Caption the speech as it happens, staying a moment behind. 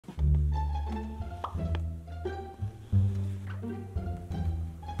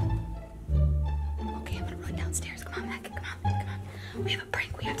We have a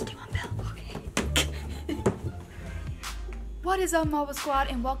prank we have to do on Bill. Okay. What is up, Marble Squad,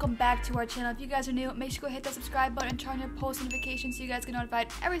 and welcome back to our channel. If you guys are new, make sure to go hit that subscribe button and turn on your post notifications so you guys get notified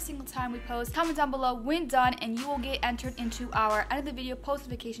every single time we post. Comment down below when done, and you will get entered into our end of the video post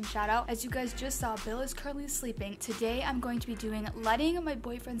notification shout out. As you guys just saw, Bill is currently sleeping. Today I'm going to be doing letting my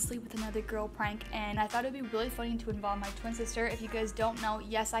boyfriend sleep with another girl prank, and I thought it would be really funny to involve my twin sister. If you guys don't know,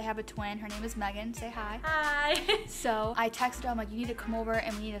 yes, I have a twin. Her name is Megan. Say hi. Hi. So I texted her, I'm like, you need to come over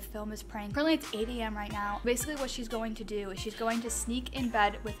and we need to film this prank. Currently it's 8 a.m. right now. Basically what she's going to do is she's going to sneak in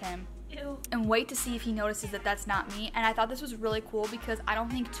bed with him. Ew. And wait to see if he notices that that's not me. And I thought this was really cool because I don't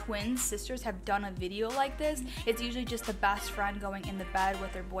think twin sisters have done a video like this. It's usually just the best friend going in the bed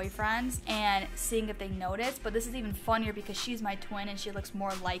with their boyfriends and seeing if they notice. But this is even funnier because she's my twin and she looks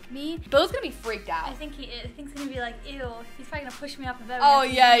more like me. Bill's gonna be freaked out. I think he's gonna be like, ew. He's probably gonna push me off the bed. Oh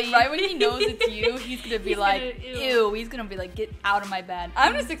yeah, right when he knows it's you, he's gonna be like, ew. He's gonna be like, get out of my bed.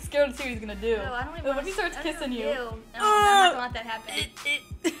 I'm just scared to see what he's gonna do. No, I don't even What if he starts kissing you? Ew. No, I'm not gonna let that happen.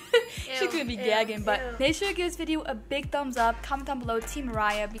 She's gonna be gagging, but make sure to give this video a big thumbs up. Comment down below Team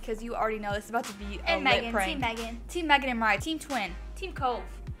Mariah because you already know this is about to be a lit prank. Team Megan. Team Megan and Mariah. Team Twin. Team Cove.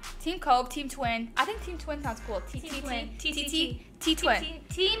 Team Cove. Team Twin. I think Team Twin sounds cool. Team Twin. T Twin.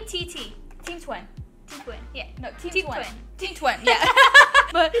 Team TT. Team Twin. Team Twin. Yeah. No, Team Twin. Twin. Team Twin. Yeah.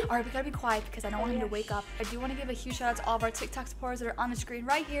 But alright, we gotta be quiet because I don't want him to wake up. I do want to give a huge shout out to all of our TikTok supporters that are on the screen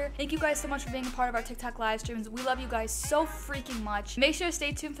right here. Thank you guys so much for being a part of our TikTok live streams. We love you guys so freaking much. Make sure to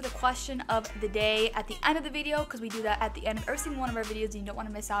stay tuned for the question of the day at the end of the video because we do that at the end of every single one of our videos and you don't want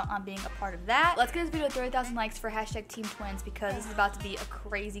to miss out on being a part of that. Let's get this video to 30,000 likes for hashtag Team Twins because this is about to be a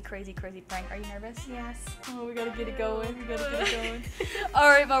crazy prank. Are you nervous? Yes. Oh, we gotta get it going.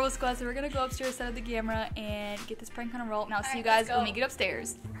 Alright, Marble Squad, so we're gonna go upstairs, set up the camera, and get this prank on a roll. And I'll see you guys when we get upstairs.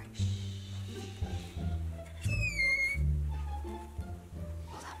 Hold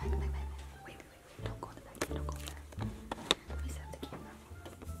on, Meg. Wait. Don't go in the bed. Let me set up the camera.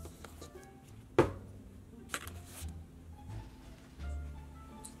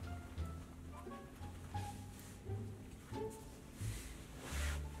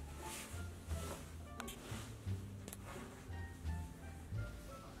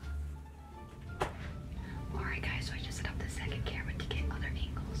 Alright guys, so I just set up the second camera to get other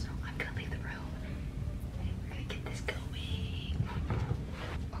angles, so I'm gonna leave the room and we're gonna get this going.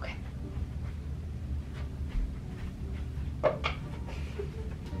 Okay.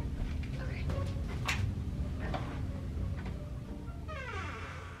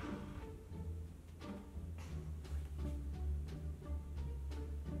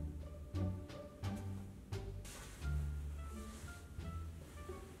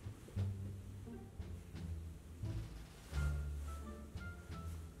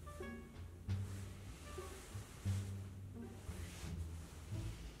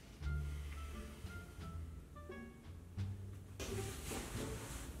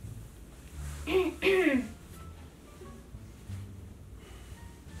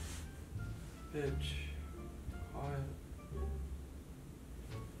 Bitch, quiet.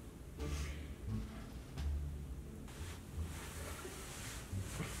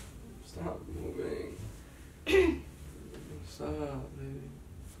 Stop moving. Stop, baby.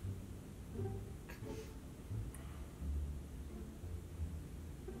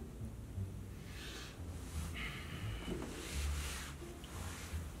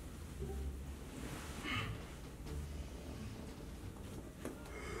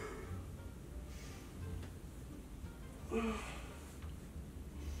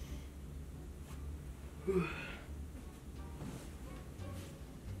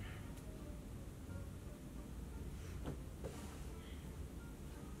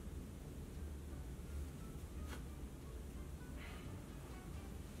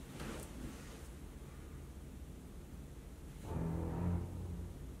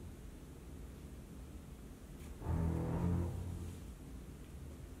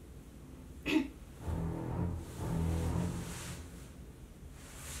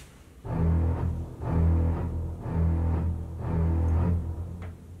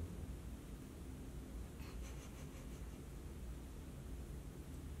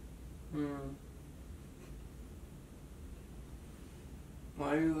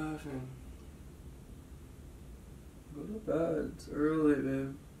 Why are you laughing? Go to bed. It's early,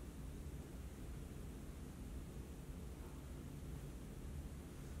 babe.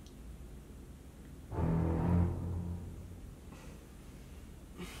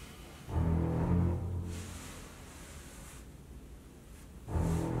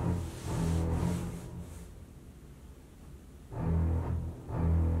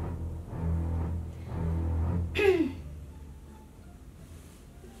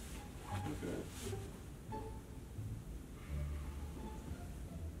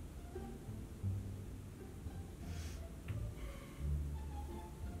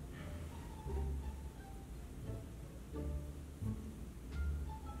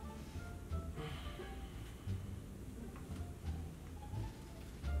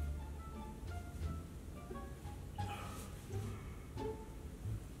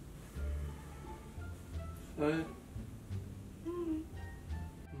 What?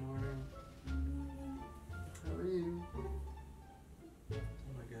 Morning. How are you? Oh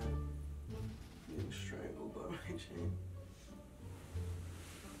my god. I'm being strangled by my chain.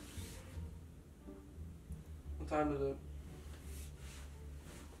 What time is it?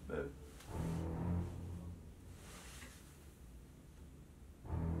 Babe.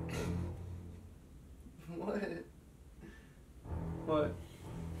 What? What?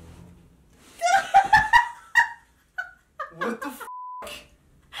 What the f***?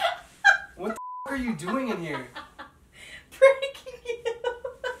 What the f*** are you doing in here? Pranking you.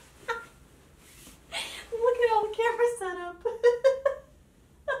 Look at all the camera setup.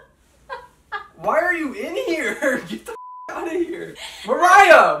 Why are you in here? Get the f*** out of here.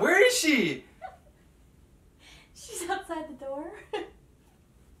 Mariah, where is she? She's outside the door.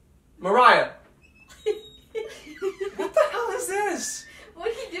 Mariah. What the hell is this? What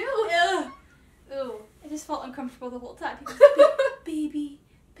did you do? Ew. Ooh. I just felt uncomfortable the whole time. Baby,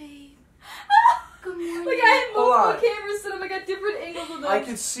 babe. Good morning. Look, I had multiple cameras set up. I got different angles of those.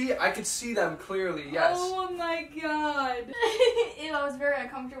 I could see them clearly, yes. Oh my god. Ew, I was very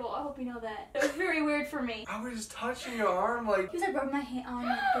uncomfortable. I hope you know that. It was very weird for me. I was just touching your arm like... He was like rubbing my hand on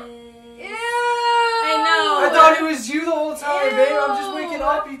like this. Ew! I know. I thought it was you the whole time, Ew. babe. I'm just waking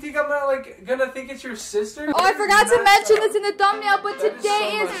up. You think I'm not like gonna think it's your sister? Oh, I forgot to mention this in the thumbnail, but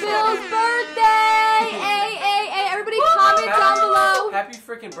today is Bill's birthday! Hey, everybody comment down below. Happy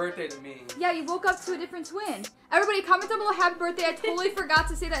freaking birthday to me. Yeah, you woke up to a different twin. Everybody comment down below happy birthday. I totally forgot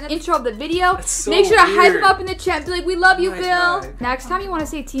to say that in the intro of the video. That's so Make sure to hype weird. him up in the chat. Be like, we love you, Oh my Bill. God. Next time you want to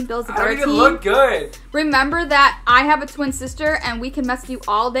say Team Bill's the I don't better even team, look good. remember that I have a twin sister and we can mess with you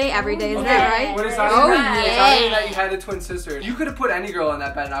all day, every day. Is Okay, that right? what is that? Oh, Does that mean yeah. that you had a twin sister? You could have put any girl on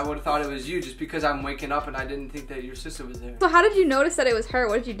that bed and I would have thought it was you just because I'm waking up and I didn't think that your sister was there. So how did you notice that it was her?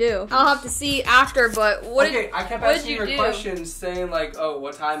 What did you do? I'll have to see after, but what Okay, I kept what did asking you her do? questions saying like, oh,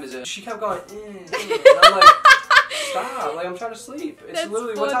 what time is it? She kept going, and I'm like, stop, like I'm trying to sleep. It's That's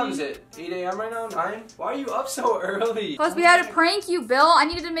literally, what time funny. is it? 8 a.m. right now? 9? Why are you up so early? Plus, we had to prank you, Bill. I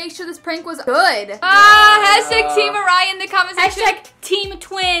needed to make sure this prank was good. Hashtag Team Mariah in the comment section. Hashtag Team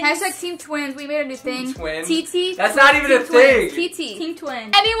Twins. Hashtag Team Twins. We made a new thing. Twins? TT. That's not even Team a thing. Twins. TT. Team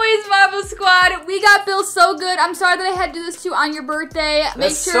Twins. Anyways, Marvel Squad, we got Bill so good. I'm sorry that I had to do this too on your birthday.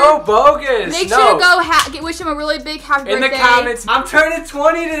 That's so bogus. Make no. sure to go wish him a really big happy In birthday. the comments, I'm turning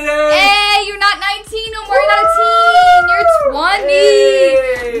 20 today. Hey, you're not 19 no more. You're not a teen. You're 20.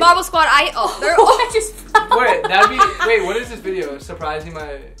 Hey. Marvel Squad, they're all just. Wait, that'd be. Wait, what is this video? Surprising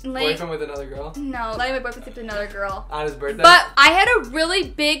my Like- boyfriend with another girl No, letting my boyfriend sleep with another girl. on his birthday. But I had a really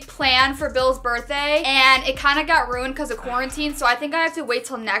big plan for Bill's birthday, and it kind of got ruined because of quarantine. So I think I have to wait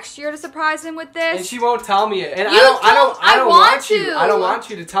till next year to surprise him with this. and she won't tell me it. And You don't- I don't want want you. to. I don't want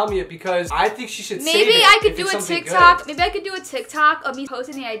you to tell me it because I think she should save Maybe it I could if do it's a something TikTok. good. Maybe I could do a TikTok of me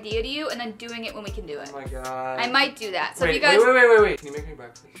posting the idea to you and then doing it when we can do it. Oh my god. I might do that. So wait, if you guys. wait. Can you make me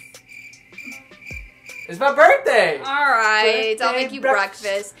breakfast? It's my birthday. All right, I'll Birthday make you breakfast.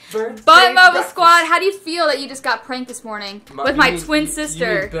 breakfast. Birthday But Marvel breakfast. Squad, how do you feel that you just got pranked this morning with my twin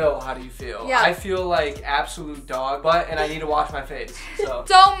sister? You mean Bill, how do you feel? Yeah. I feel like absolute dog butt and I need to wash my face. So.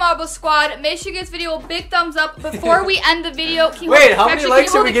 So Marvel Squad, make sure you give this video a big thumbs up before we end the video. Can you Wait, hold- how many actually,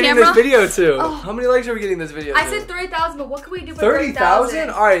 likes can are you we hold the getting camera? this video to? Oh. How many likes are we getting this video I to? said 30,000, but what can we do for 30,000?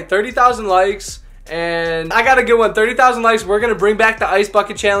 Alright, 30,000 likes. And I got a good one. 30,000 likes. We're going to bring back the ice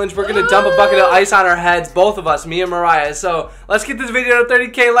bucket challenge. We're going to dump a bucket of ice on our heads. Both of us, me and Mariah. So let's get this video to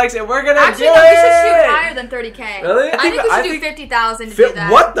 30K likes and we're going to Actually, do no, we it. should shoot higher than 30K. Really? I think we should do 50,000 to do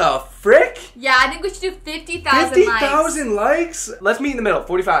that. What the frick? Yeah, I think we should do 50,000 likes. 50,000 likes? Let's meet in the middle.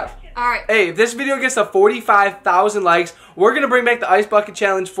 45. Alright. Hey, if this video gets to 45,000 likes, we're going to bring back the Ice Bucket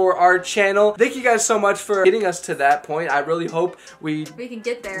Challenge for our channel. Thank you guys so much for getting us to that point. I really hope we can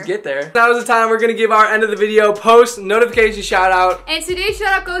get there. Now is the time we're going to give our end of the video post notification shout out. And today's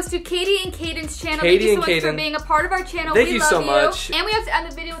shout out goes to Katie and Caden's channel. Katie Thank you so and much for Caden. being a part of our channel. Thank we you love so much. And we have to end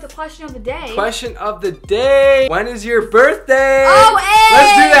the video with a question of the day. Question of the day. When is your birthday? Oh, hey!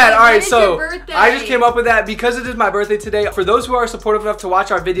 Let's do that. All When right, is so your birthday? I just came up with that because it is my birthday today. For those who are supportive enough to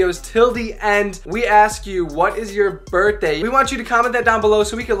watch our videos till the end, we ask you, what is your birthday? We want you to comment that down below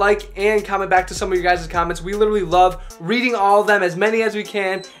so we can like and comment back to some of your guys' comments. We literally love reading all of them, as many as we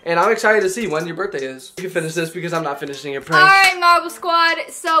can, and I'm excited to see when your birthday is. You can finish this because I'm not finishing your prank. Alright, Marvel Squad.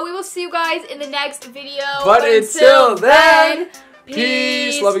 So we will see you guys in the next video. But until then, peace.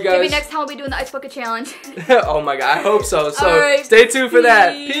 peace. Love you guys. Maybe next time we'll be doing the Ice Bucket Challenge. Oh my god, I hope so. So Alright, stay tuned for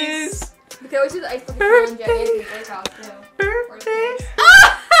that. peace. Peace. We can always do the Ice Bucket Challenge at Anthony's house too. Birthday.